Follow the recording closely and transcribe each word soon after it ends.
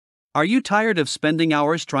Are you tired of spending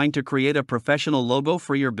hours trying to create a professional logo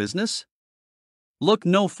for your business? Look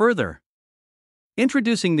no further.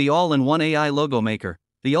 Introducing the all-in-one AI Logo Maker,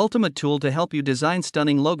 the ultimate tool to help you design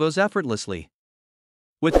stunning logos effortlessly.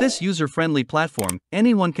 With this user-friendly platform,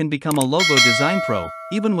 anyone can become a logo design pro,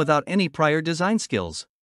 even without any prior design skills.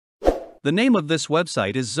 The name of this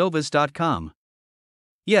website is Zoviz.com.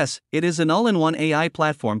 Yes, it is an all-in-one AI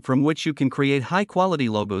platform from which you can create high-quality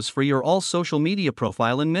logos for your all social media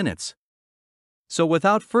profile in minutes. So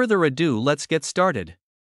without further ado, let's get started.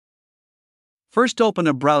 First, open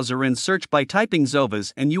a browser and search by typing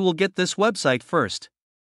Zoviz, and you will get this website first.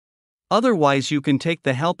 Otherwise, you can take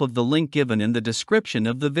the help of the link given in the description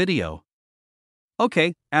of the video.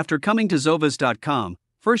 Okay, after coming to Zoviz.com,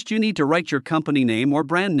 first you need to write your company name or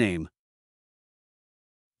brand name.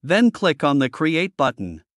 Then click on the Create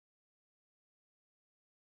button.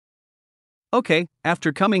 Okay,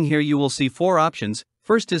 after coming here you will see 4 options.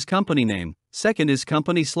 First is company name, second is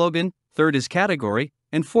company slogan, third is category,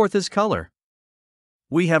 and fourth is color.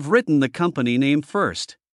 We have written the company name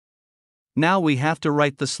first. Now we have to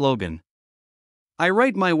write the slogan. I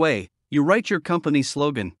write my way, you write your company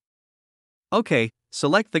slogan. Okay,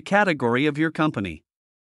 select the category of your company.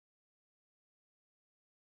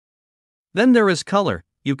 Then there is color.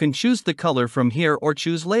 You can choose the color from here or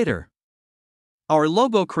choose later. Our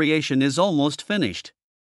logo creation is almost finished.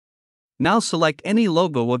 Now select any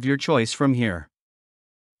logo of your choice from here.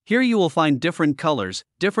 Here you will find different colors,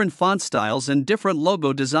 different font styles, and different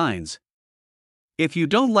logo designs. If you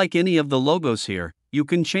don't like any of the logos here, you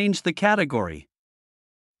can change the category.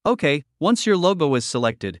 Okay, once your logo is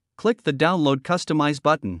selected, click the Download Customize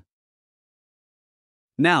button.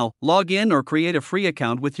 Now, log in or create a free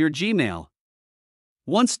account with your Gmail.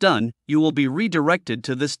 Once done, you will be redirected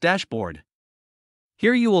to this dashboard.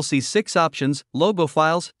 Here you will see 6 options: logo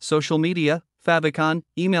files, social media, Favicon,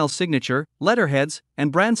 email signature, letterheads,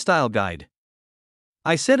 and brand style guide.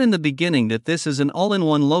 I said in the beginning that this is an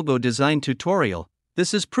all-in-one logo design tutorial.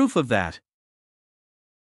 This is proof of that.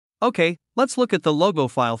 Okay, let's look at the logo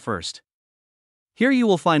file first. Here you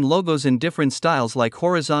will find logos in different styles like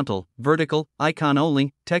horizontal, vertical, icon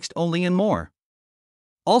only, text only, and more.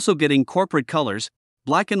 Also getting corporate colors,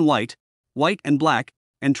 black and white and black,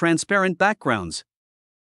 and transparent backgrounds.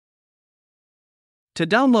 To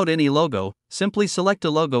download any logo, simply select a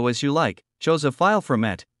logo as you like, choose a file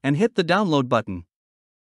format, and hit the download button.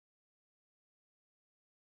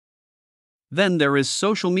 Then there is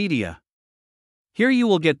social media. Here you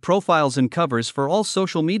will get profiles and covers for all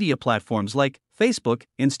social media platforms like Facebook,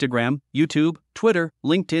 Instagram, YouTube, Twitter,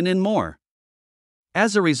 LinkedIn, and more.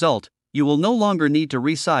 As a result, you will no longer need to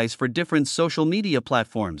resize for different social media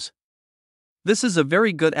platforms. This is a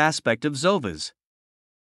very good aspect of Zoviz.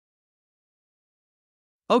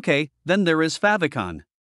 Okay, then there is Favicon.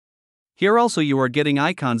 Here also you are getting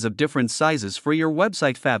icons of different sizes for your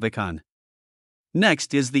website Favicon.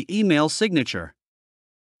 Next is the email signature.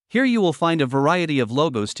 Here you will find a variety of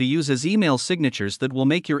logos to use as email signatures that will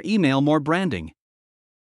make your email more branding.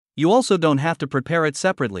 You also don't have to prepare it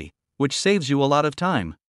separately, which saves you a lot of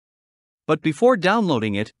time. But before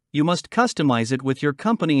downloading it, you must customize it with your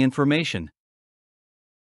company information.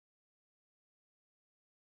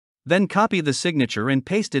 Then copy the signature and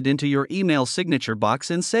paste it into your email signature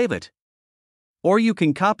box and save it. Or you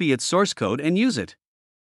can copy its source code and use it.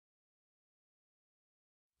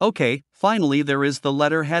 Okay, finally there is the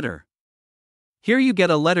letter header. Here you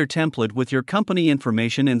get a letter template with your company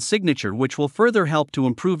information and signature, which will further help to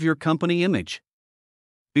improve your company image.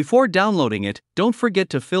 Before downloading it, don't forget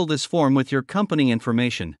to fill this form with your company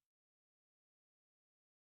information.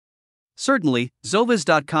 Certainly,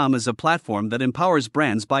 Zoviz.com is a platform that empowers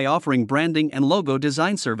brands by offering branding and logo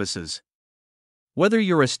design services. Whether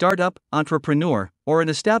you're a startup, entrepreneur, or an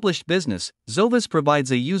established business, Zoviz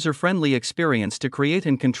provides a user-friendly experience to create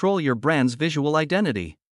and control your brand's visual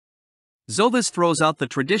identity. Zoviz throws out the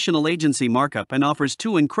traditional agency markup and offers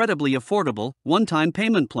 2 incredibly affordable, one-time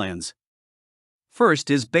payment plans.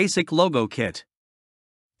 First is Basic Logo Kit.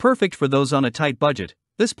 Perfect for those on a tight budget,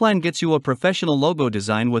 this plan gets you a professional logo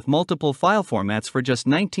design with multiple file formats for just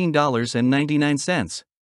 $19.99.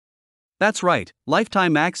 That's right,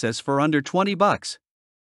 lifetime access for under $20.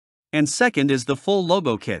 And second is the Full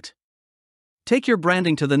Logo Kit. Take your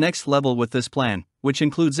branding to the next level with this plan, which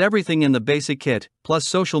includes everything in the basic kit, plus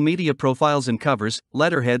social media profiles and covers,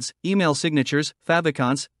 letterheads, email signatures,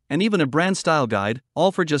 favicons, and even a brand style guide,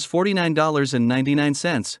 all for just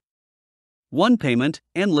 $49.99. One payment,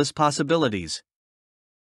 endless possibilities.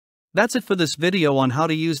 That's it for this video on how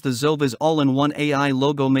to use the Zoviz all-in-one AI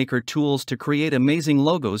Logo Maker tools to create amazing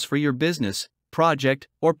logos for your business, project,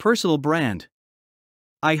 or personal brand.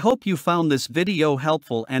 I hope you found this video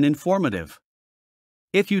helpful and informative.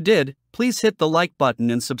 If you did, please hit the like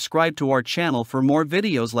button and subscribe to our channel for more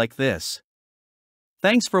videos like this.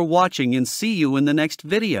 Thanks for watching and see you in the next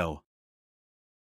video.